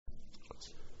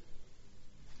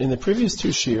In the previous two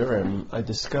shiurim, I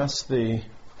discussed the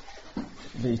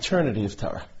eternity of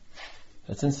Torah.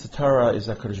 That since the Torah is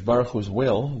HaKadosh Baruch Hu's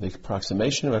will, the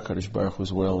approximation of HaKadosh Baruch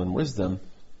Hu's will and wisdom,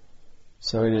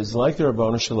 so it is like the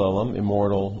Rabbanu Shalom,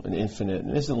 immortal and infinite,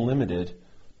 and isn't limited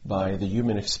by the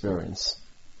human experience.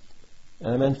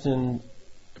 And I mentioned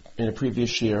in a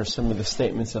previous shiur some of the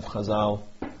statements of Chazal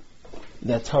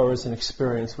that Torah is an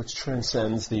experience which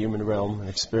transcends the human realm, an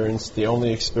experience, the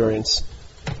only experience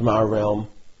from our realm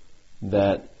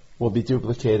that will be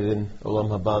duplicated in Olam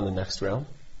Haba, in the next realm.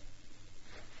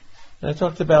 And I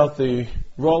talked about the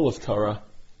role of Torah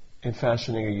in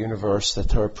fashioning a universe, that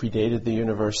Torah predated the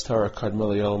universe, Torah Kadma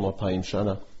L'Olam Alpayim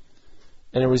Shana,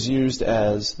 and it was used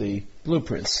as the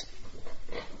blueprints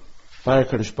by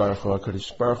HaKadosh Baruch Hu.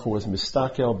 HaKadosh Baruch Hu was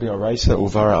mistakel bi'araisa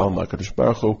uvara alma. HaKadosh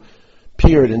Baruch Hu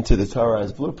peered into the Torah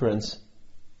as blueprints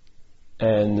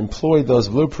and employed those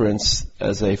blueprints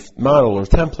as a model or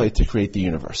template to create the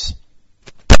universe.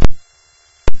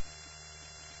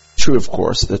 True, of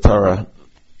course, the Torah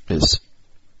is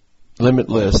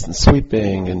limitless and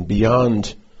sweeping and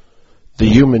beyond the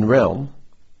human realm,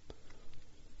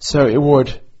 so it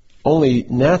would only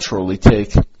naturally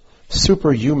take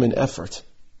superhuman effort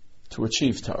to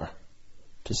achieve Torah,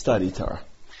 to study Torah,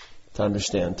 to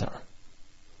understand Torah.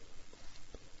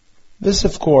 This,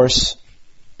 of course,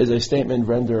 is a statement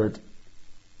rendered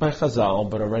by Chazal,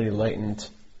 but already latent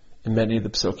in many of the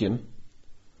psukim,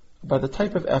 about the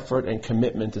type of effort and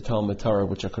commitment to Talmud Torah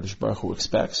which HaKadosh Baruch Hu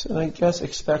expects, and I guess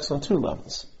expects on two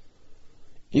levels.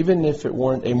 Even if it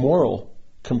weren't a moral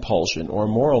compulsion or a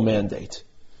moral mandate,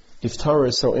 if Torah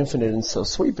is so infinite and so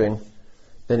sweeping,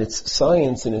 then its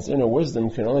science and its inner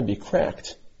wisdom can only be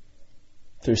cracked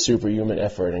through superhuman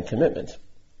effort and commitment,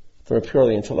 from a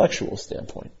purely intellectual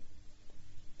standpoint.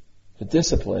 The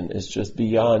discipline is just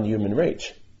beyond human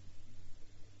reach.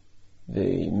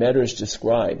 The Medrash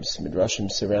describes Midrashim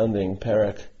surrounding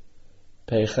Perek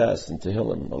Peiches and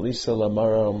Tehillim, Alisa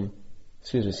Lamaram,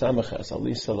 Samachas,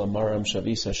 Alisa Lamaram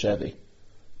Shavisa Shevi.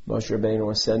 Moshe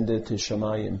Rabbeinu ascended to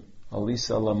Shamayim,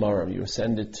 Alisa Lamaram, you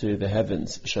ascended to the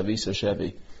heavens, Shavisa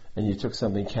Shevi, and you took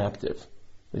something captive.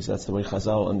 At least that's the way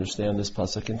Chazal understand this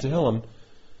pasuk in Tehillim.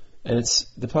 And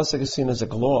the pasuk is seen as a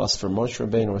gloss for Moshe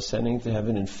Rabbeinu ascending to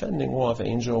heaven and fending off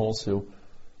angels who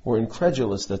were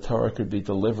incredulous that Torah could be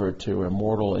delivered to a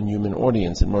mortal and human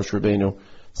audience. And Moshe Rabbeinu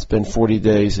spent 40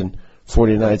 days and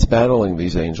 40 nights battling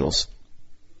these angels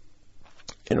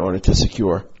in order to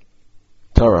secure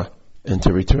Torah and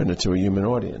to return it to a human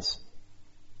audience.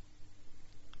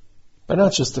 But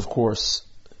not just, of course,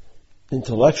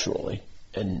 intellectually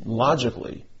and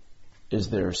logically is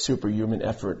there superhuman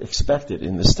effort expected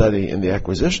in the study and the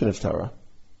acquisition of Torah,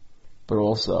 but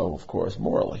also, of course,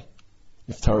 morally.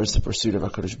 If Torah is the pursuit of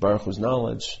HaKadosh Baruch Hu's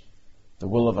knowledge, the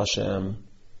will of Hashem,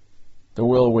 the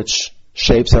will which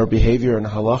shapes our behavior and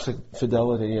halachic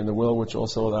fidelity, and the will which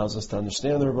also allows us to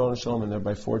understand the Rabbanu Shalom and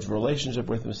thereby forge a relationship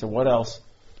with Him, so what else?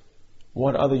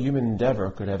 What other human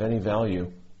endeavor could have any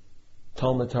value?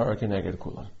 Talmud Torah Keneged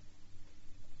Kulam.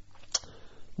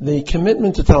 The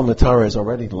commitment to Talmud Torah is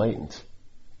already latent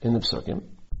in the psukim.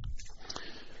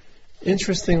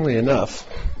 Interestingly enough,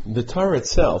 the Torah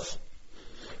itself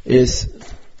is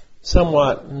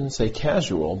somewhat, I wouldn't say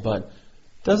casual, but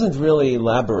doesn't really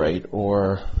elaborate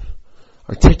or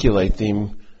articulate the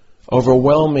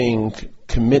overwhelming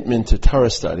commitment to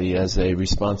Torah study as a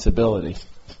responsibility.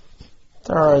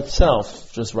 Torah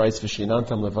itself just writes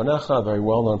V'shinantam levanecha, a very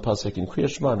well-known pasuk in Kriyat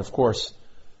Shema, and of course,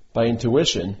 by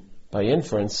intuition, by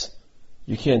inference,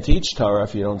 you can't teach Torah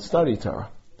if you don't study Torah.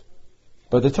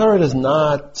 But the Torah does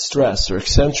not stress or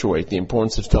accentuate the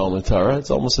importance of Talmud Torah.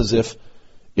 It's almost as if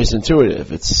it's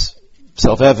intuitive, it's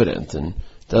self-evident, and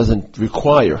doesn't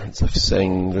require. It's like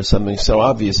saying there's something so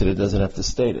obvious that it doesn't have to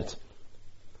state it.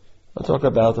 I'll talk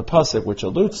about the pasuk which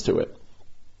alludes to it,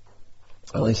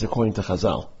 at least according to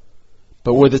Chazal.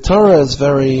 But where the Torah is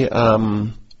very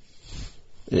almost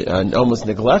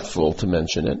neglectful to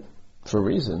mention it, for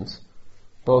reasons,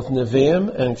 both Nevi'im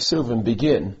and Ksuvim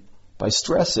begin by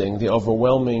stressing the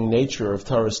overwhelming nature of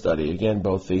Torah study. Again,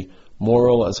 both the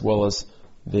moral as well as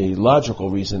the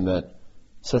logical reason that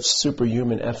such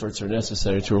superhuman efforts are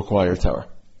necessary to acquire Torah.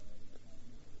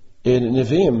 In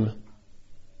Nevi'im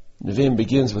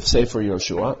begins with Sefer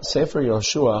Yoshua. Sefer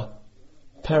Yoshua,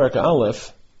 Perek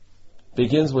Aleph,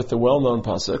 begins with the well-known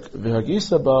pasuk,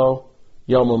 V'hagisa bo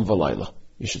yomim v'layla.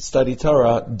 You should study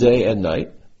Torah day and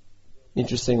night.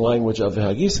 Interesting language of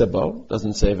V'hagisa bo,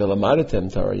 doesn't say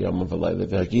V'lamadatem Torah yomim v'layla,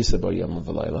 V'hagisa bo yomim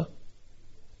v'layla.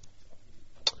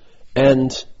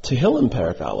 And Tehillim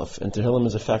Perek Aleph, and Tehillim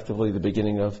is effectively the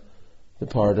beginning of the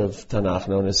part of Tanakh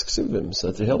known as Ksuvim.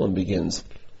 So Tehillim begins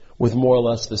with more or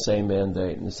less the same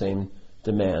mandate and the same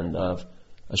demand of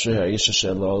etc.,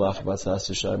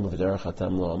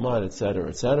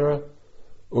 etc.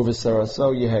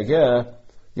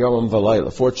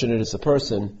 Fortunate is the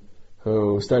person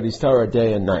who studies Torah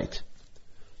day and night.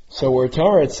 So where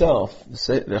Torah itself,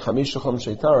 the Chamisha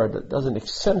Chomshei Torah, doesn't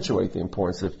accentuate the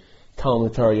importance of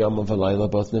Talmud Torah Yom V'Layla,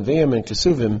 both Nevi'im and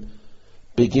Kesuvim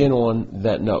begin on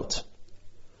that note.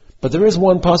 But there is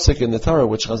one pasuk in the Torah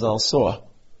which Chazal saw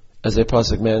as a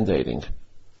pasuk mandating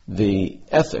the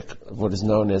ethic of what is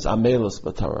known as Amelus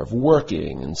B'Torah, of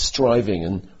working and striving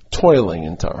and toiling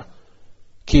in Torah.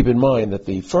 Keep in mind that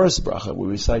the first bracha, we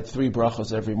recite 3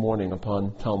 brachas every morning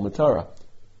upon Talmud Torah.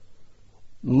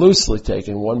 Loosely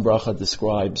taken, one bracha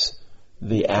describes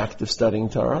the act of studying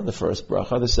Torah, the first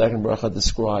bracha. The second bracha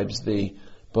describes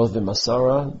both the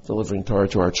Masara, delivering Torah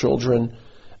to our children,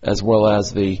 as well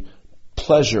as the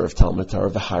pleasure of Talmud Torah,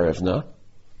 the Harevna,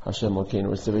 Hashem Lokeinu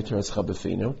V'Tzivei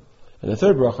Chabefinu. And the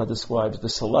third bracha describes the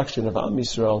selection of Am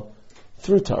Yisrael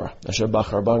through Torah. Asher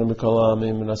Bachar Banu Mikol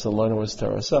Ha'amim V'Nasa Lanu was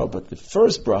Torah. So, but the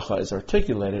first bracha is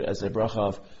articulated as a bracha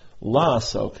of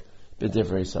La'asok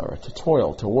B'Divrei Torah, to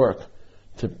toil, to work,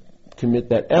 to commit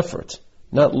that effort.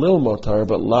 Not Lilmod Torah,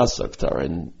 but La'asok Torah.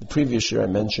 In the previous year I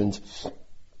mentioned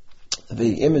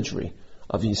the imagery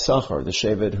of Yisachar, the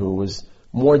Shevet who was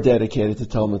more dedicated to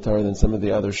Talmud Torah than some of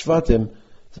the other Shvatim.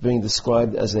 It's being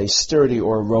described as a sturdy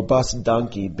or robust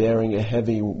donkey bearing a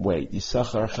heavy weight.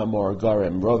 Yisachar Chamor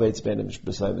Garem. Rovetz Ben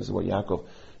Beside, this is what Yaakov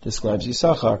describes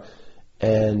Yisachar.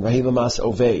 And Vahilamas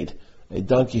Oved, a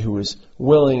donkey who is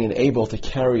willing and able to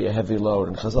carry a heavy load.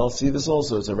 And Chazal see this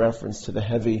also as a reference to the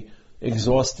heavy,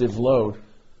 exhaustive load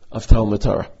of Talmud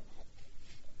Torah.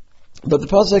 But the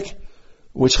pasuk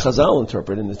which Chazal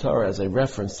interpret in the Torah as a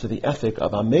reference to the ethic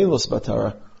of Amelus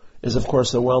B'Torah is, of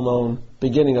course, the well-known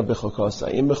beginning of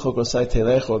Bechukosai. Im Bechukosai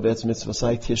telecho v'etz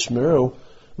mitzvosai tishmeru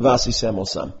v'asisem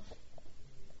osam.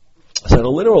 So at a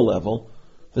literal level,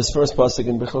 this first pasuk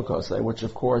in Bechukosai, which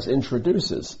of course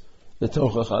introduces the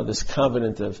Tochacha, this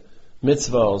covenant of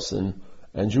mitzvos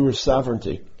and Jewish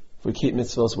sovereignty. If we keep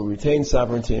mitzvos, we retain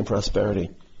sovereignty and prosperity.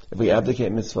 If we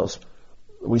abdicate mitzvos,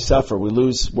 we suffer, we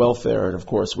lose welfare, and of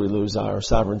course we lose our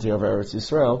sovereignty over Eretz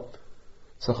Yisrael.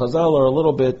 So Chazal are a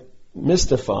little bit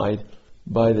mystified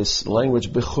by this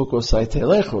language, Bechukosai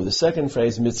telechu. The second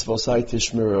phrase, mitzvosai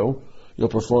tishmeru, you'll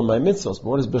perform my mitzvos. But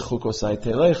what is Bechukosai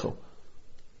telechu?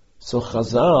 So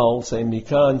Chazal say,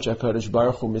 Mikan Chakadosh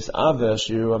Baruch Hu misaveh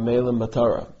shiru amelim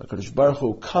matara. HaKadosh Baruch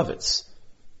Hu covets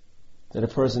that a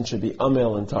person should be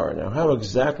amel in Torah. Now, how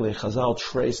exactly Chazal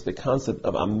trace the concept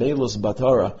of amelus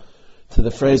batara to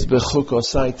the phrase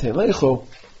Bechukosai telechu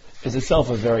is itself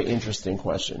a very interesting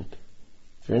question.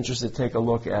 If you're interested, take a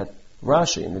look at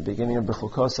Rashi in the beginning of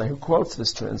Bechukosai, who quotes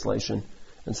this translation,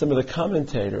 and some of the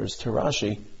commentators to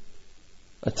Rashi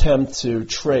attempt to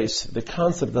trace the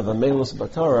concept of Amelus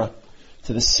Batara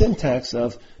to the syntax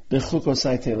of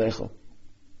Bechukosai telechu.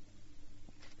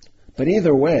 But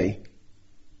either way,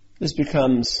 this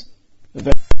becomes a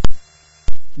very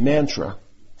mantra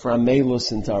for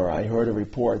Amelus in Torah. I heard a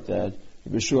report that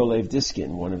Yeshua Lev Diskin,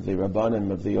 one of the Rabbanim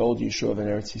of the old Yeshuv in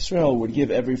Eretz Yisrael, would give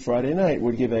every Friday night,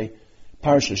 would give a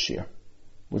Parsha Shir,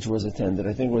 which was attended,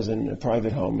 I think was in a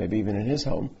private home, maybe even in his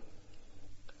home.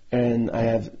 And I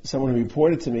have someone who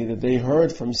reported to me that they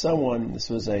heard from someone,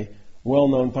 this was a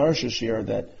well-known Parsha Shir,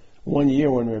 that one year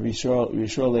when Rabbi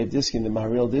Yeshua Lev Diskin, the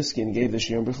Maharil Diskin, gave the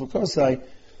Shir in Bechukosai,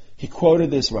 he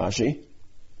quoted this Rashi,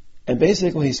 and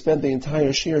basically he spent the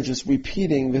entire shir just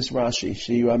repeating this Rashi.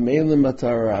 Shiyu amelim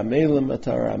matara, amelim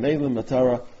matara, amelim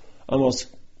matara, almost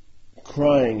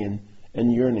crying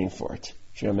and yearning for it.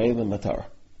 Shiyu amelim matara.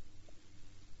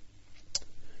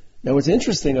 Now what's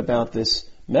interesting about this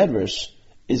medrash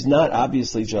is not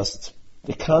obviously just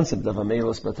the concept of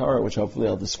amelus matara, which hopefully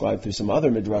I'll describe through some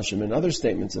other midrashim and other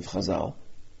statements of Chazal,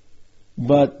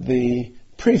 but the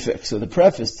prefix or the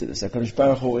preface to this. HaKadosh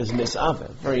Baruch Hu is misaveh.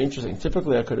 Very interesting.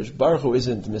 Typically HaKadosh Baruch Hu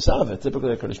isn't misaveh.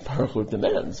 Typically HaKadosh Baruch Hu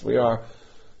demands. We are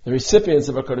the recipients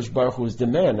of HaKadosh Baruch Hu's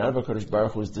demand, not of HaKadosh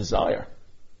Baruch Hu's desire.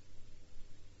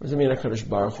 What does it mean HaKadosh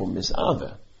Baruch Hu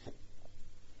misaveh?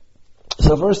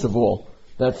 So first of all,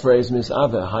 that phrase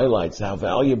misaveh highlights how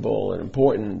valuable and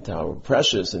important, how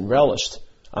precious and relished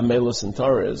Amelus in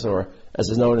Torah is, or as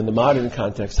is known in the modern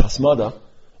context, Hasmada,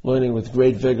 learning with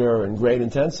great vigor and great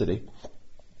intensity.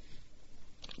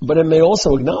 But it may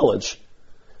also acknowledge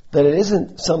that it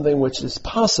isn't something which is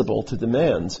possible to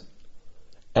demand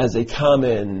as a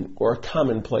common or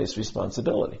commonplace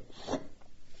responsibility.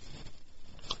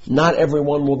 Not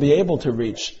everyone will be able to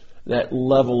reach that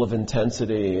level of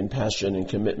intensity and passion and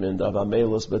commitment of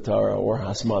Amelus B'Torah or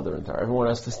Hasmada in Torah. Everyone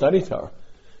has to study Torah.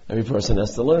 Every person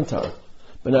has to learn Torah.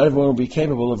 But not everyone will be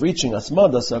capable of reaching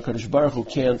Asmada, so HaKadosh Baruch Hu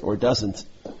can't or doesn't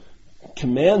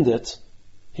command it.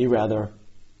 He rather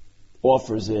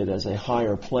offers it as a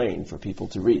higher plane for people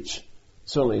to reach.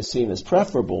 Certainly is seen as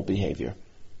preferable behavior,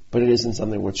 but it isn't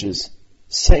something which is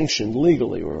sanctioned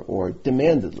legally or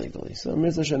demanded legally. So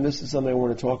Mirza Hashem, this is something I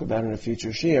want to talk about in a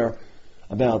future share,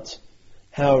 about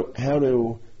how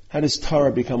does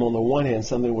Torah become, on the one hand,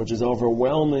 something which is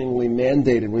overwhelmingly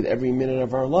mandated with every minute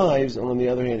of our lives, and on the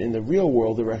other hand, in the real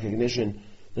world, the recognition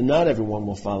that not everyone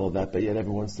will follow that, but yet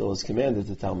everyone still is commanded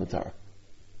to Talmud Torah.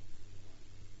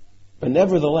 But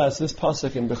nevertheless, this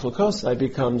pasuk in Bechukosai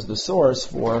becomes the source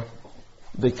for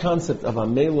the concept of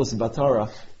Amelus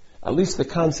Batara, at least the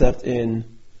concept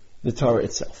in the Torah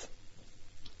itself.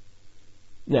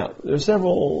 Now, there are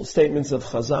several statements of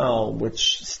Chazal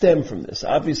which stem from this.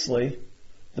 Obviously,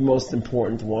 the most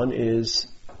important one is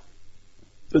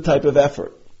the type of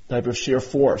effort, type of sheer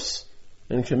force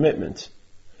and commitment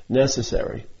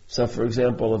necessary. So, for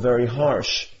example, a very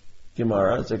harsh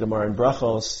Gemara, it's a Gemara in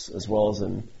Brachos, as well as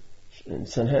in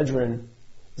Sanhedrin,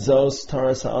 Zos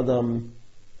Taras Adam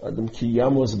Ki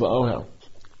Yamus Ba'ohel,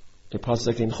 a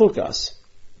pasuk in Chukas,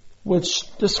 which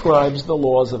describes the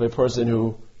laws of a person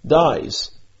who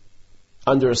dies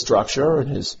under a structure, and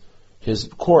his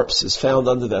corpse is found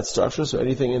under that structure, so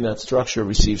anything in that structure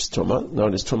receives Tumah,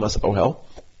 known as Tumas Ohel.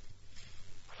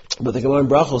 But the Gemara in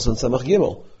Brachos and Samach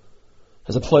Gimel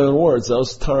has a play on words.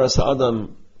 Those Taras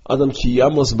Adam Ki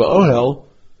Yamus Ba'ohel,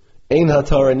 Ein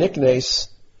HaTorah Niknes,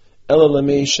 Ela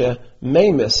Lemesha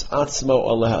Memis Atzmo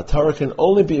Aleha. Torah can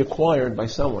only be acquired by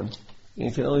someone.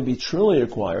 It can only be truly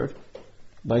acquired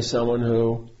by someone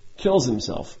who kills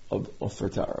himself for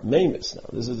Torah. Memis. Now,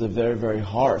 this is a very, very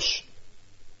harsh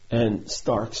and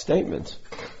stark statement.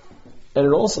 And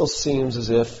it also seems as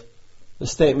if the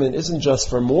statement isn't just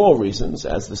for moral reasons,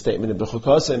 as the statement in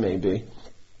Bechukosai may be.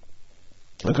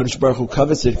 HaKadosh Baruch Hu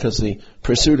covets it because the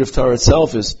pursuit of Torah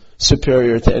itself is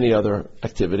superior to any other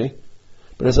activity.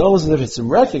 But it's almost as if it's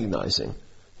recognizing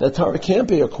that Torah can't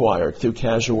be acquired through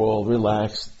casual,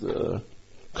 relaxed,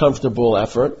 comfortable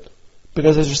effort,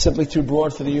 because it's just simply too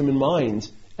broad for the human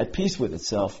mind, at peace with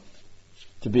itself,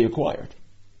 to be acquired.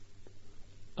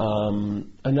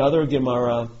 Another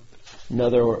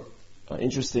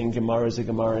interesting Gemara is a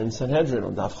Gemara in Sanhedrin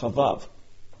on Daf Chavav,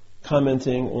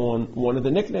 commenting on one of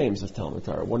the nicknames of Talmud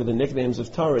Torah. One of the nicknames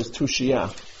of Torah is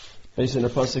Tushiyah, based on a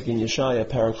pasuk in Yeshaya,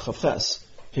 Parak Chavches.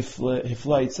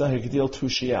 Hiflaitza hegdil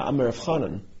Tushiyah, Amar Rav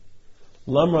Chanan.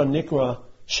 Lamra nikra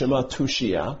Shema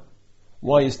Tushiyah.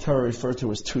 Why is Torah referred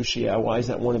to as Tushiyah? Why is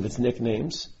that one of its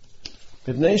nicknames?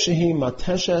 B'nei shehi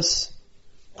mateshes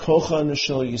kochan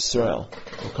shel Yisrael,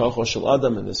 or kocho shel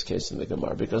Adam in this case in the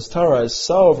Gemara, because Torah is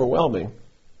so overwhelming,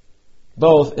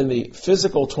 both in the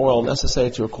physical toil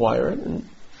necessary to acquire it, and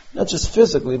not just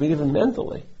physically, but even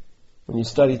mentally. When you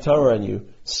study Torah and you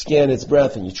scan its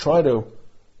breadth and you try to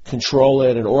control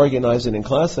it and organize it and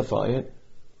classify it,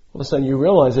 all of a sudden you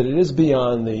realize that it is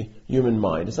beyond the human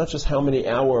mind. It's not just how many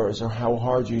hours or how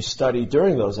hard you study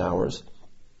during those hours,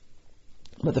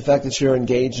 but the fact that you're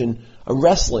engaged in a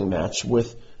wrestling match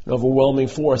with an overwhelming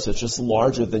force that's just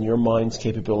larger than your mind's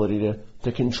capability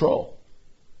to control.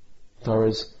 Torah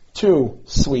is too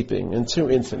sweeping and too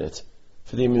infinite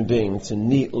for the human being to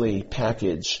neatly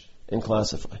package and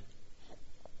classify.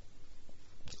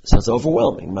 So it's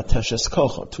overwhelming. Mateshes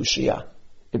kocho, tushiyah.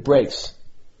 It breaks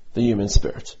the human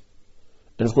spirit.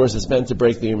 And of course it's meant to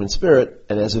break the human spirit,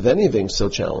 and as with anything so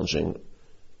challenging,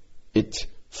 it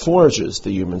forges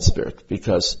the human spirit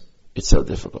because it's so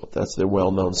difficult. That's the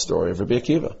well-known story of Rabbi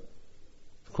Akiva,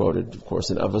 quoted, of course,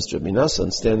 in Avos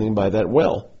Minasan, standing by that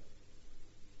well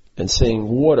and seeing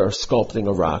water sculpting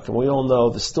a rock. And we all know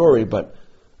the story, but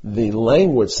the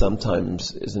language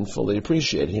sometimes isn't fully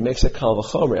appreciated. He makes a kal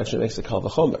v'chomer, actually makes a kal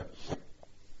v'chomer.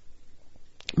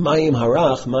 Mayim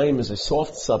harach, mayim is a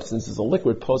soft substance, is a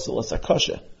liquid, posel as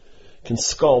akasha, can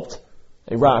sculpt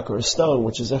a rock or a stone,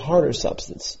 which is a harder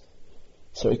substance.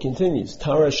 So he continues,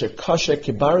 Torah shekasha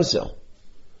kibarzel,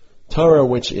 Torah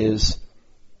which is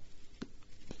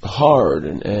hard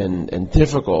and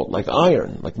difficult, like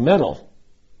iron, like metal.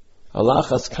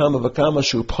 Alachas kama v'kama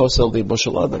shu posel li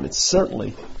bushel adam. It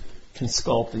certainly can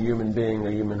sculpt a human being,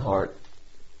 a human heart.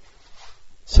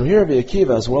 So here Rabbi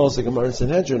Akiva, as well as the Gemara and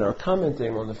Sanhedrin, are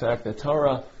commenting on the fact that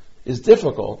Torah is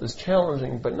difficult, is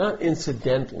challenging, but not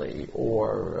incidentally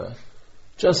or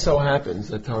just so happens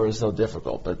that Torah is so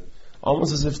difficult, but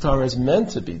almost as if Torah is meant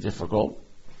to be difficult,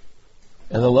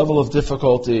 and the level of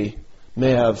difficulty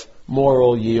may have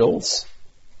moral yields,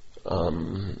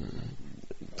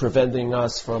 preventing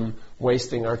us from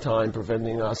wasting our time,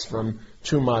 preventing us from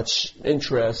too much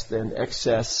interest and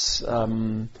excess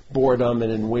boredom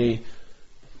and ennui,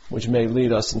 which may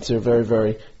lead us into very,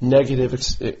 very negative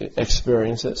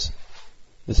experiences.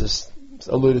 This is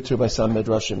alluded to by some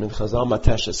midrashim in Chazal,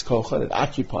 mateshes kochon. It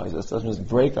occupies us, doesn't just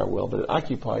break our will, but it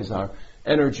occupies our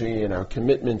energy and our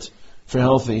commitment for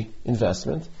healthy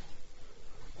investment.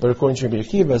 But according to Rabbi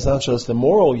Akiva, it's not just the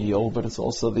moral yield, but it's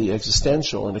also the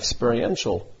existential and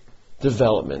experiential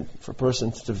development for a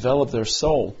person to develop their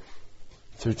soul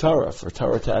through Torah, for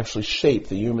Torah to actually shape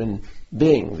the human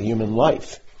being, the human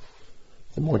life.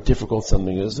 The more difficult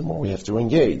something is, the more we have to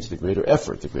engage, the greater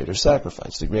effort, the greater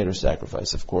sacrifice. The greater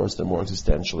sacrifice, of course, the more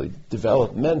existentially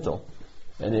developmental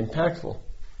and impactful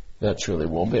that truly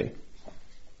will be.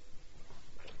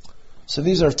 So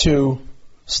these are two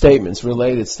statements,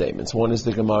 related statements. One is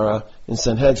the Gemara in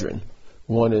Sanhedrin.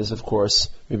 One is, of course,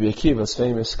 Rabbi Akiva's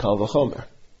famous Kal V'chomer.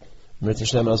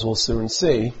 As we'll soon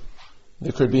see,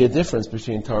 there could be a difference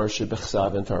between Torah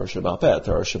Shebechsav and Torah Shebal Peh.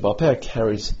 Torah Shebal Peh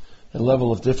carries a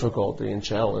level of difficulty and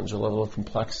challenge, a level of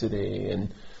complexity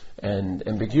and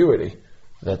ambiguity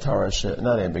that Torah,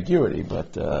 not ambiguity,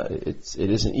 but it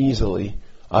isn't easily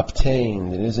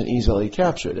obtained, it isn't easily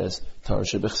captured as Torah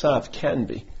Shebechsav can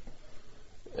be.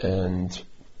 And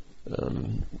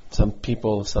some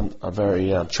people are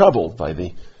very troubled by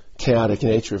the chaotic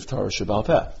nature of Torah Shebal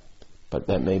Peh, but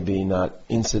that may be not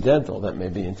incidental, that may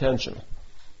be intentional.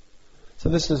 So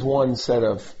this is one set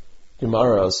of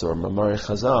Gemaras or Mamari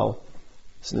Chazal,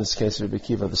 in this case Rabbi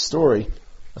Akiva, the story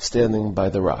of standing by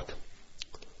the rock.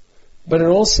 But it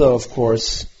also, of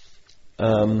course,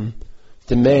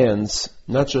 demands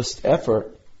not just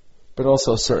effort, but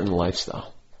also a certain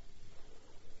lifestyle.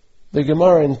 The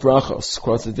Gemara in Brachos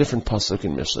quotes a different pasuk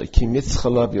in Mishlei, Ki mitz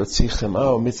chalav yotzi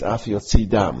chema, mitz af yotzi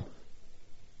dam.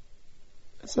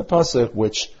 It's a pasuk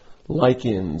which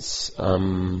likens,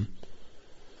 how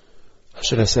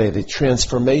should I say, the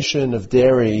transformation of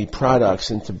dairy products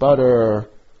into butter,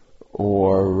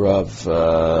 or of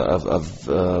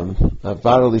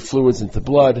bodily fluids into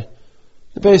blood.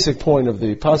 The basic point of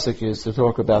the pasuk is to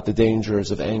talk about the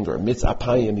dangers of anger. Mitz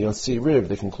apayim yotzi riv,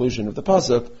 the conclusion of the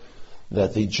pasuk,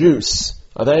 that the juice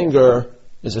of anger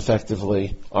is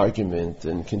effectively argument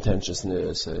and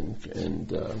contentiousness and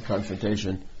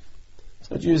confrontation.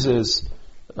 So it uses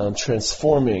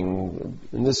transforming,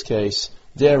 in this case,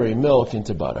 dairy, milk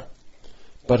into butter.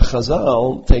 But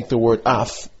Chazal take the word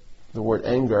af, the word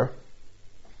anger,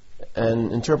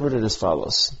 and interpret it as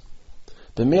follows.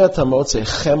 Where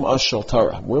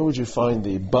would you find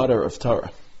the butter of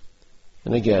Torah?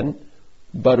 And again,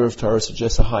 butter of Torah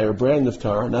suggests a higher brand of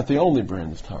Torah, not the only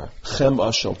brand of Torah. Chem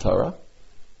ashel Torah.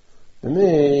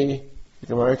 The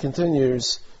Gemara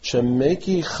continues,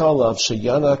 Shemeki chalav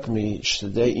sheyanak mi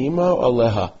shtedei ima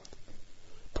aleha.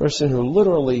 Person who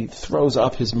literally throws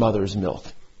up his mother's milk.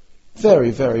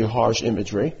 Very, very harsh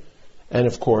imagery, and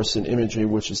of course an imagery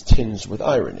which is tinged with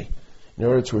irony. In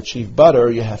order to achieve butter,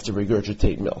 you have to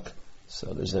regurgitate milk.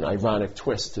 So there's an ironic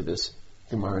twist to this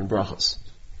Gemara in Brachos.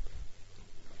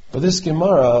 But this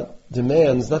Gemara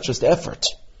demands not just effort,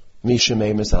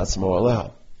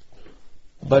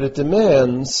 but it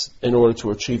demands, in order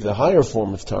to achieve the higher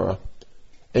form of Torah,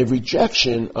 a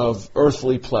rejection of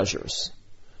earthly pleasures.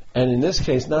 And in this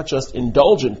case, not just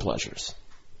indulgent pleasures.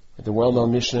 The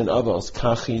well-known Mishnah in Avos,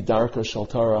 Kachi Darka Shal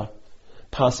Torah,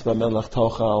 Pasba Melech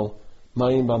Tochal,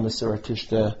 Mayim Ba Mesura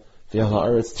Tishte, V'Yal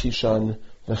Ha'aretz Tishan,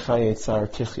 V'Chaye Tzar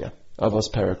Tichya. Avos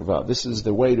Perek Vav. This is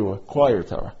the way to acquire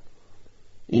Torah.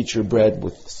 Eat your bread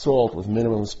with salt, with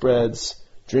minimum spreads.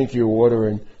 Drink your water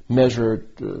in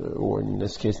measured, or in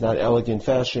this case, not elegant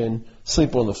fashion.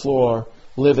 Sleep on the floor.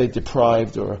 Live a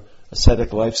deprived or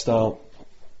ascetic lifestyle.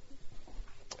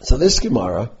 So this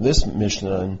Gemara, this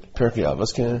Mishnah in Pirkei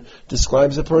Avos,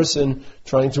 describes a person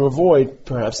trying to avoid,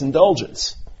 perhaps,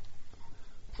 indulgence.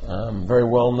 Very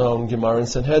well-known Gemara in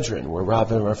Sanhedrin, where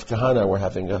Rav and Rav Kahana were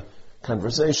having a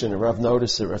conversation, and Rav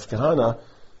noticed that Rav Kahana,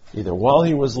 either while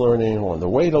he was learning or on the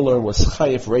way to learn, was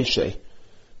chayef reisheh.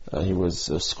 He was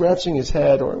scratching his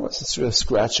head, or it wasn't really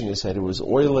scratching his head, it was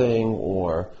oiling,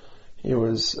 or he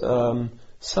was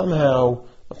somehow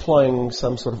applying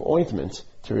some sort of ointment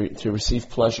to receive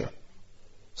pleasure.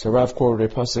 So Rav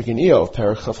quoted a pasuk in Eov,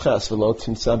 Perek Chavches, V'lo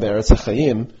timtza be'eretz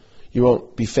hachayim, you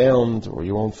won't be found, or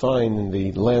you won't find in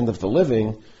the land of the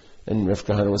living. And Rav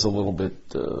Kahana was a little bit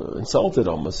insulted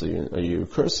almost. Are you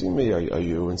cursing me? Are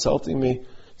you insulting me?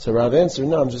 So Rav answered,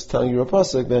 no, I'm just telling you a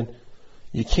pasuk that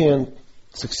you can't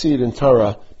succeed in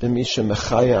Torah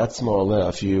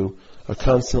if you are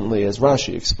constantly, as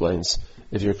Rashi explains,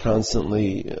 if you're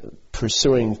constantly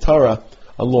pursuing Torah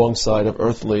alongside of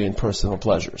earthly and personal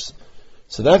pleasures.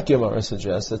 So that Gemara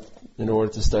suggests that in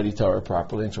order to study Torah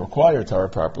properly and to acquire Torah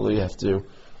properly, you have to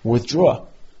withdraw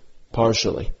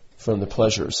partially from the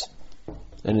pleasures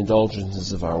and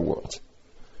indulgences of our world.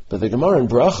 But the Gemara in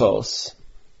Brachos,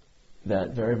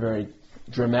 that very, very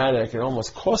dramatic and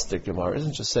almost caustic Gemara,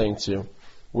 isn't just saying to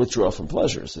withdraw from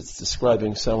pleasures. It's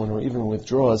describing someone who even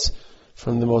withdraws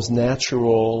from the most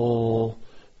natural,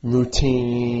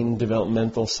 routine,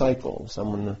 developmental cycle.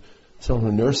 Someone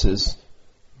who nurses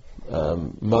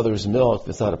mother's milk.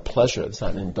 That's not a pleasure. It's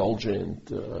not an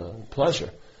indulgent pleasure.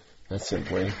 That's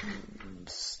simply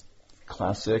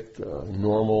classic,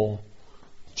 normal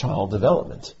child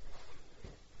development.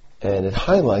 And it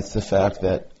highlights the fact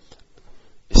that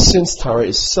since Torah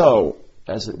is so,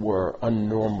 as it were,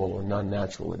 unnormal or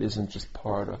non-natural, it isn't just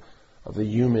part of the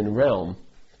human realm,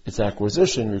 its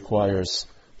acquisition requires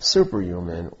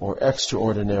superhuman or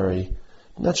extraordinary,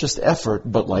 not just effort,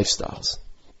 but lifestyles.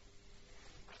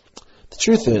 The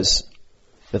truth is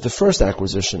that the first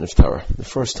acquisition of Torah, the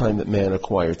first time that man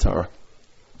acquired Torah,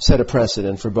 set a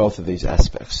precedent for both of these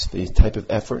aspects, the type of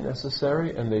effort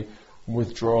necessary and the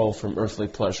withdrawal from earthly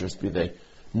pleasures, be they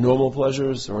normal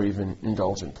pleasures or even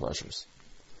indulgent pleasures.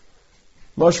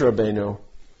 Moshe Rabbeinu,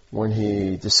 when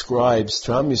he describes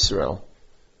to Am Yisrael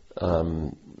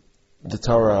the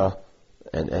Torah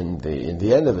and in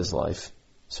the end of his life,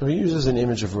 so he uses an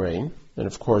image of rain, and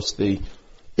of course the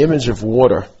image of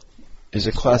water is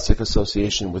a classic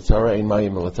association with Torah, Ein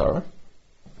Mayim Ela Torah.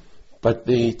 But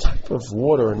the type of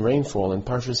water and rainfall in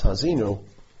Parshas Hazinu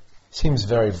seems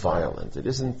very violent. It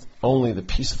isn't only the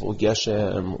peaceful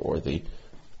Geshem or the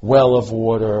well of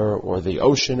water or the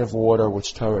ocean of water,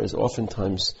 which Torah is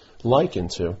oftentimes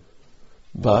likened to,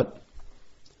 but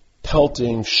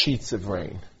pelting sheets of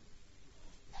rain.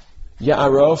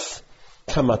 Ya'arof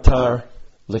kamatar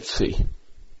likchi.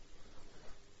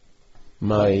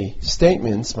 My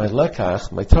statements, my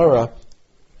lekach, my Torah,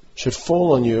 should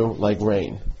fall on you like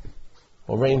rain.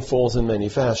 Well, rain falls in many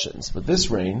fashions, but this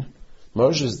rain,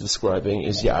 Moshe is describing,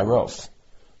 is Ya'arof.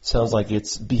 Sounds like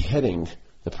it's beheading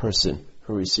the person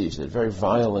who receives it. Very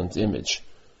violent image.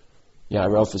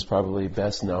 Ya'arof is probably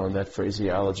best known, that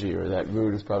phraseology or that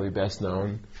root is probably best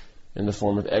known in the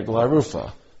form of Egla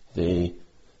Arufa,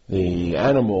 the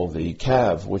animal, the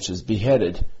calf, which is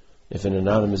beheaded if an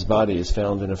anonymous body is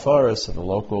found in a forest. So the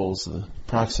locals, the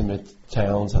proximate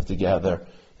towns have to gather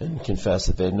and confess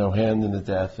that they had no hand in the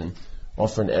death and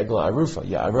offer an Egla Arufa,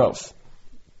 Ya'arof.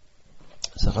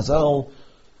 So Chazal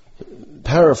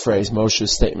paraphrase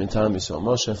Moshe's statement to Am Yisrael.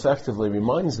 Moshe effectively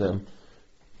reminds them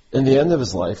in the end of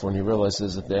his life, when he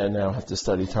realizes that they now have to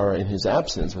study Torah in his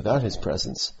absence, without his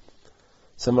presence.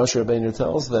 So Moshe Rabbeinu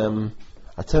tells them,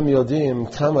 Atem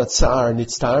yodim kama tsar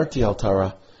nitztarti al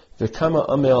Torah, v'kama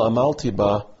amel amalti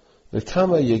ba,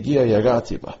 v'kama yegia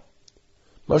yagati ba.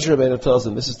 Moshe Rabbeinu tells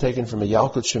them, this is taken from a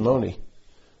Yalkut Shimoni.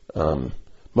 Moshe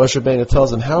Rabbeinu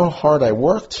tells them how hard I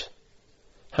worked,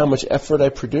 how much effort I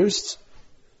produced,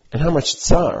 and how much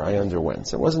tsar I underwent.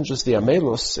 So it wasn't just the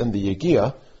amelus and the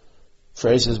yegia,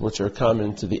 phrases which are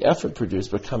common to the effort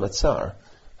produced, but kama tsar,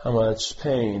 how much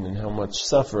pain and how much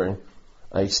suffering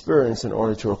I experienced in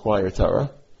order to acquire Torah.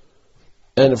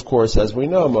 And of course, as we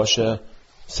know, Moshe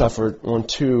suffered on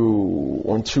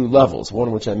two levels.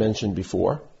 One which I mentioned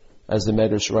before, as the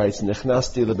Medrash writes,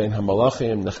 Nechnasti lebein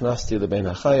hamalachim, Nechnasti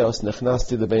lebein hachayos,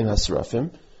 Nechnasti lebein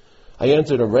hasrafim. I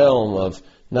entered a realm of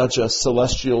not just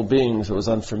celestial beings who was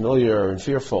unfamiliar and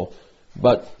fearful,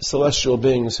 but celestial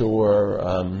beings who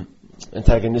were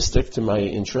antagonistic to my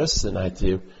interests, and I had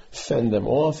to fend them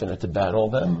off and had to battle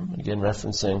them. Again,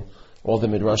 referencing all the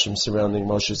midrashim surrounding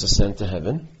Moshe's ascent to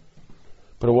heaven.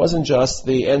 But it wasn't just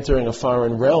the entering a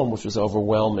foreign realm which was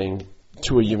overwhelming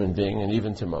to a human being and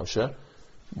even to Moshe,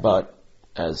 but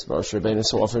as Moshe Rabbeinu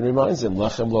so often reminds him,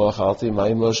 Lachem lo achalti,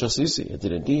 mayim lo shasisi. I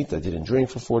didn't eat, I didn't drink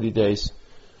for 40 days.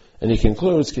 And he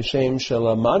concludes, Kishem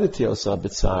shelamaditi osa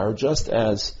b'tzar, just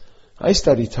as I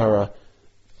study Torah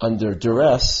under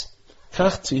duress,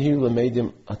 kach tihi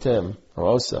lemedim atem, or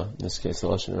osa, in this case, the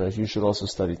Lashon, you should also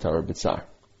study Torah b'tzar.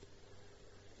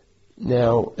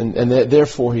 Now, and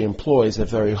therefore he employs a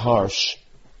very harsh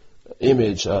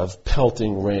image of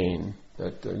pelting rain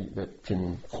that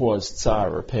can cause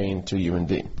tsar or pain to a human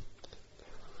being.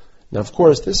 Now, of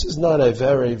course, this is not a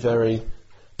very, very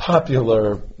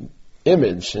popular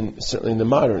image, certainly in the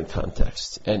modern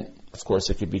context. And, of course,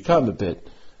 it could become a bit,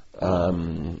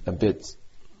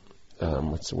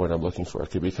 what's the word I'm looking for? It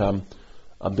could become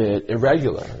a bit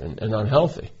irregular and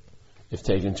unhealthy if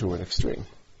taken to an extreme.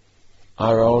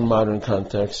 Our own modern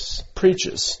context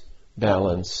preaches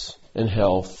balance and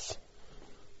health,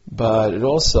 but it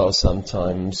also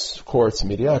sometimes courts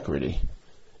mediocrity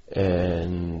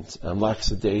and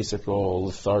lackadaisical,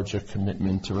 lethargic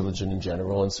commitment to religion in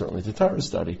general, and certainly to Torah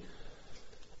study.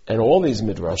 And all these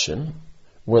midrashim,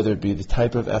 whether it be the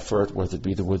type of effort, whether it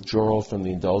be the withdrawal from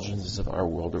the indulgences of our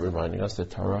world, are reminding us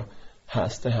that Torah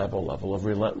has to have a level of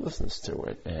relentlessness to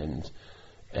it.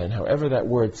 And however that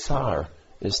word tsar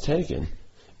is taken,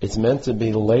 it's meant to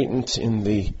be latent in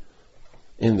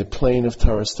the plane of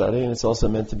Torah study, and it's also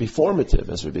meant to be formative,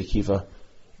 as Rabbi Akiva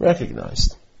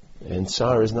recognized. And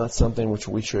tsar is not something which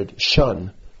we should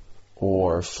shun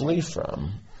or flee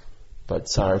from, but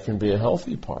tsar can be a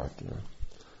healthy part.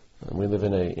 And we live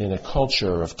in a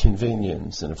culture of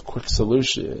convenience and of quick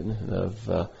solution, and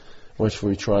of which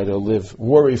we try to live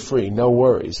worry-free, no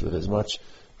worries, with as much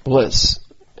bliss.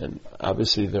 And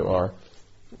obviously there are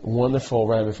wonderful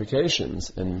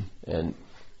ramifications and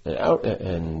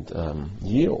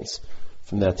yields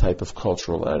from that type of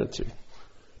cultural attitude.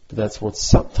 But that's what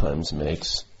sometimes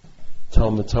makes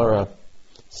Talmud Torah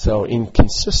so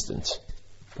inconsistent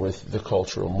with the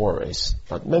cultural mores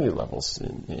at many levels.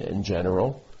 In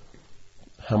general,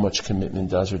 how much commitment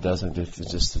does or doesn't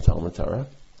exist to Talmud Torah?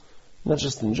 Not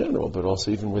just in general, but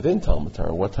also even within Talmud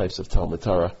Torah. What types of Talmud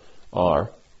Torah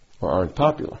are or aren't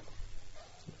popular?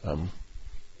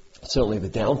 Certainly the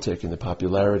downtick in the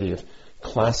popularity of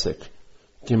classic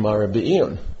Gemara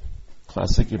Be'iyun.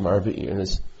 Classic Gemara Be'iyun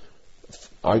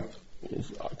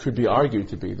could be argued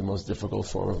to be the most difficult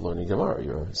form of learning Gemara.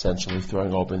 You're essentially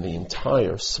throwing open the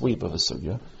entire sweep of a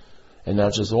sugya, and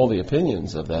not just all the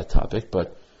opinions of that topic,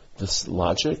 but the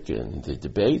logic and the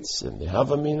debates and the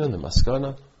havamina and the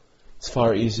maskana. It's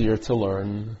far easier to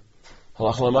learn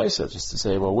halacha l'maisa, just to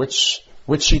say, well, which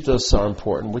shitos are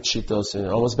important, which shitos,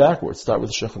 almost backwards. Start with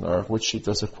the Shulchan Aruch, which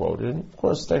shitos are quoted, and of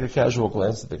course take a casual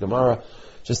glance at the Gemara,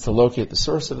 just to locate the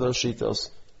source of those shitos.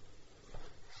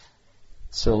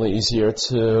 Certainly easier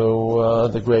to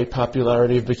the great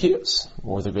popularity of Bekiyos,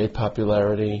 or the great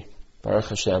popularity, Baruch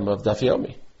Hashem, of Daf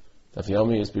Yomi. Daf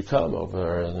Yomi has become,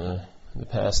 over the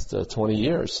past 20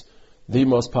 years, the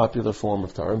most popular form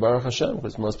of Torah, Baruch Hashem,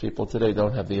 because most people today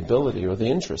don't have the ability or the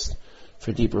interest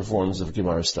for deeper forms of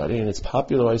Gemara study, and it's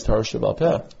popularized Torah Sheba'al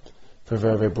Peh for a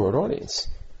very, very broad audience.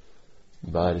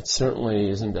 But it certainly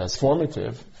isn't as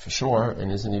formative, for sure,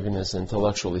 and isn't even as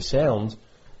intellectually sound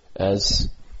as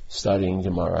studying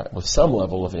Gemara with some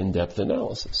level of in-depth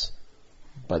analysis.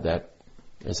 But that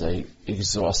is a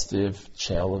exhaustive,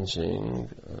 challenging,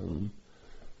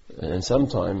 and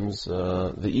sometimes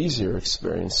the easier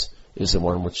experience is the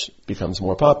one which becomes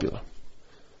more popular.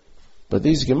 But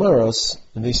these Gemaras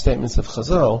and these statements of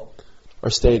Chazal are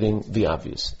stating the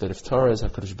obvious, that if Torah is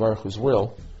HaKadosh Baruch Hu's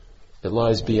will, it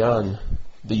lies beyond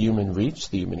the human reach,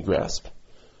 the human grasp.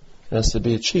 It has to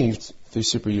be achieved through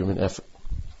superhuman effort.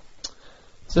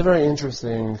 It's a very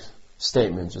interesting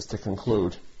statement, just to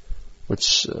conclude,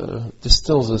 which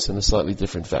distills this in a slightly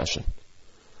different fashion.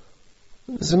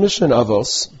 There's a Mishnah in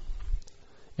Avos,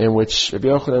 in which Rabbi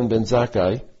Yochanan ben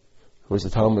Zakkai, who is the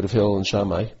Talmud of Hillel and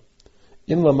Shammai,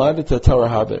 in Lamadita Torah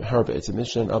Harbe, it's a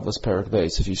Mishnah in Avos Perak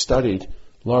Beis, if you studied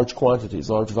large quantities,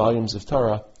 large volumes of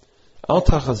Torah, Al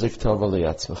tachazik tova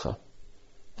liyatzmecha.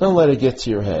 Don't let it get to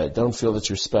your head. Don't feel that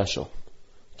you're special.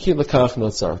 Ki lekach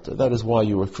notzarta. That is why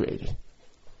you were created.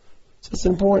 So it's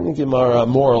important Gemara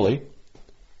morally.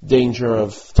 Danger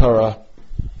of Torah,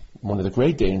 one of the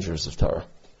great dangers of Torah,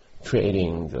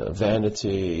 creating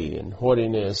vanity and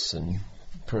haughtiness and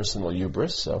personal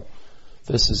hubris. So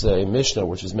this is a Mishnah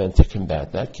which is meant to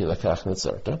combat that. Ki lekach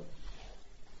notzarta.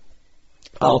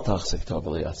 Al tachazik tova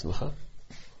liyatzmecha.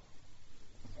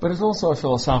 But it's also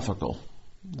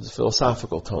there's a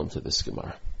philosophical tone to this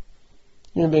Gemara.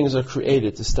 Human beings are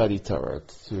created to study Torah,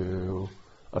 to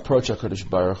approach HaKadosh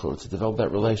Baruch Hu, to develop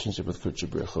that relationship with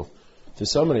HaKadosh Baruch Hu, through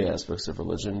so many aspects of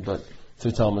religion, but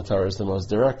through Talmud Torah is the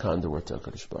most direct conduit to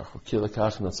HaKadosh Baruch Hu. Ki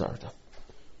lekach notzarta.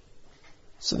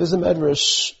 So there's a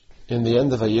medrash in the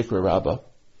end of Vayikra Rabbah,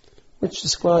 which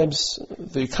describes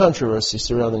the controversy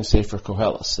surrounding Sefer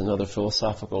Koheles, another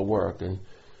philosophical work, and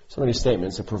so many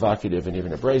statements are provocative and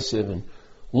even abrasive, and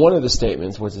one of the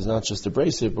statements, which is not just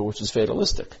abrasive, but which is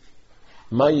fatalistic,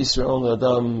 Ma Yisrael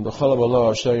Adam b'chol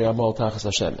ha'olam asher ya'amol tachas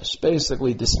hashemesh,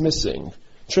 basically dismissing,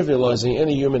 trivializing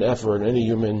any human effort, any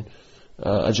human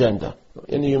agenda,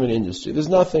 any human industry. There's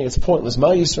nothing, it's pointless. Ma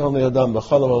Yisrael Adam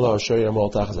b'chol ha'olam asher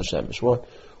ya'amol tachas hashemesh.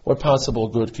 What possible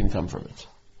good can come from it?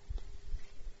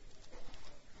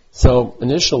 So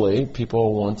initially,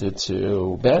 people wanted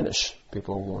to banish.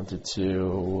 People wanted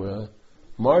to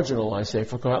marginalize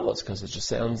Sefer Koheles because it just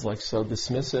sounds like so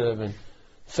dismissive and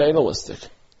fatalistic.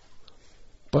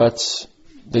 But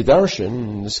they darshan,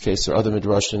 in this case there are other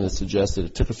midrashim that suggest that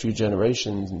it took a few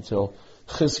generations until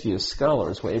Chizkiya's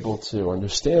scholars were able to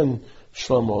understand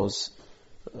Shlomo's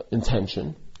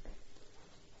intention,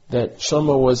 that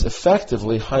Shlomo was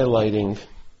effectively highlighting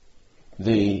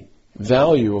the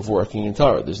value of working in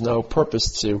Torah. There's no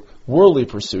purpose to worldly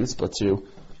pursuits, but to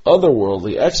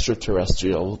otherworldly,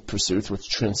 extraterrestrial pursuits which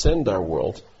transcend our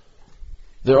world.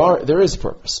 There is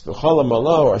purpose. Anything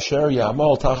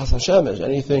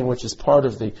which is part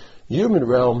of the human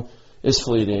realm is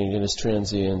fleeting and is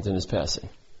transient and is passing.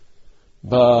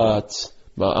 But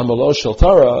amalo shel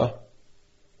Torah,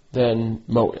 then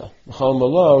mo'il.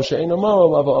 Amalo she'eino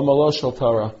mo'il, amalo shel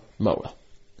Torah mo'il.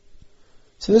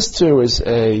 So this too is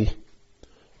a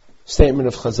statement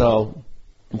of Chazal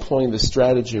employing the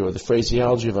strategy or the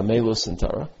phraseology of amelus in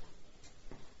Torah.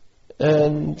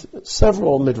 And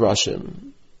several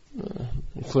midrashim,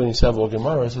 including several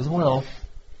Gemaras as well,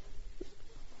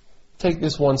 take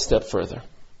this one step further.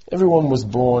 Everyone was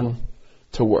born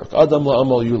to work. Adam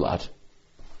la'amal yulad.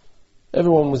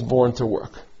 Everyone was born to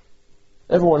work.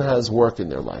 Everyone has work in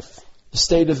their life. The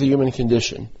state of the human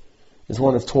condition is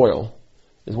one of toil,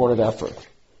 is one of effort,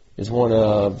 is one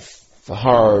of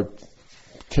hard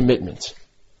commitment.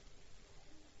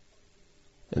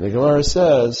 And the Gemara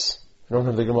says, I don't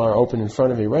have the Gemara open in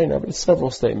front of me right now, but it's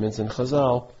several statements in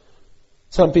Chazal.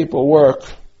 Some people work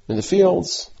in the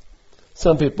fields.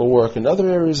 Some people work in other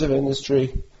areas of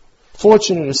industry.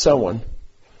 Fortunate is someone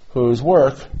whose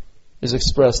work is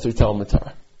expressed through Talmud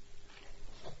Torah.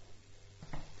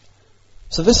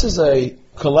 So this is a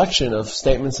collection of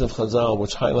statements of Chazal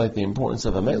which highlight the importance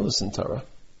of amelus in Torah,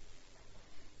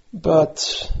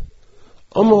 but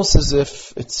almost as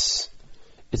if it's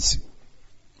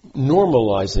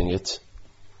normalizing it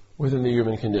within the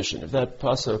human condition. If that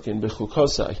pasuk in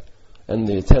Bechukosai and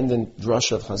the attendant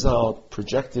drasha of Chazal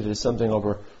projected it as something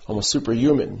over almost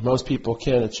superhuman, most people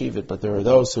can't achieve it, but there are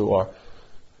those who are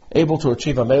able to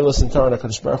achieve amelus in Torah, and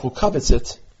HaKadosh Baruch Hu covets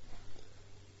it.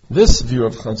 This view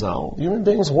of Chazal, human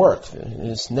beings work.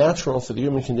 It's natural for the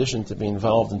human condition to be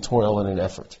involved in toil and in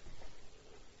effort.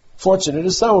 Fortunate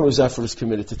is someone whose effort is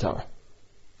committed to Torah.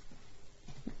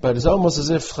 But it's almost as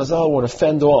if Chazal want to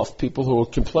fend off people who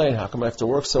would complain, how come I have to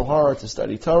work so hard to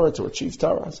study Torah, to achieve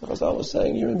Torah? So Chazal was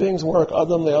saying, human beings work.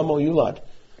 Adam le'amal yulad.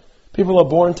 People are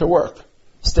born to work.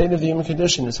 The state of the human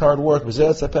condition is hard work. If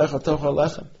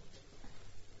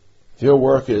your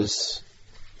work is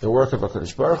the work of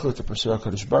HaKadosh Baruch Hu, to pursue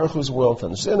HaKadosh Baruch Hu's will, to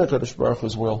understand HaKadosh Baruch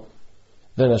Hu's will,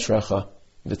 then ashrecha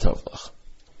v'tov lach.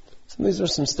 So these are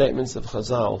some statements of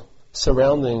Chazal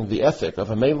surrounding the ethic of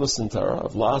amelus in Torah,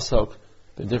 of la'asok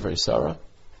b'divrei Sarah.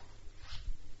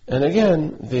 And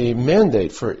again, the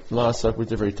mandate for la'asok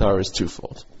b'divrei Torah is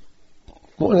twofold.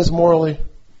 One is morally,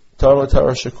 Torah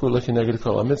shekula k'neged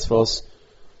kol hamitzvos.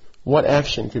 What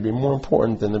action could be more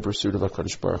important than the pursuit of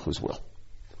HaKadosh Baruch Hu's will?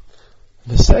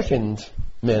 The second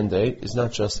mandate is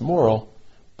not just moral,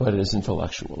 but it is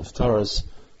intellectual. If Torah's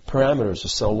parameters are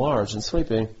so large and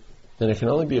sweeping, then it can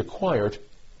only be acquired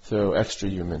through extra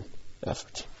human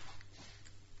effort.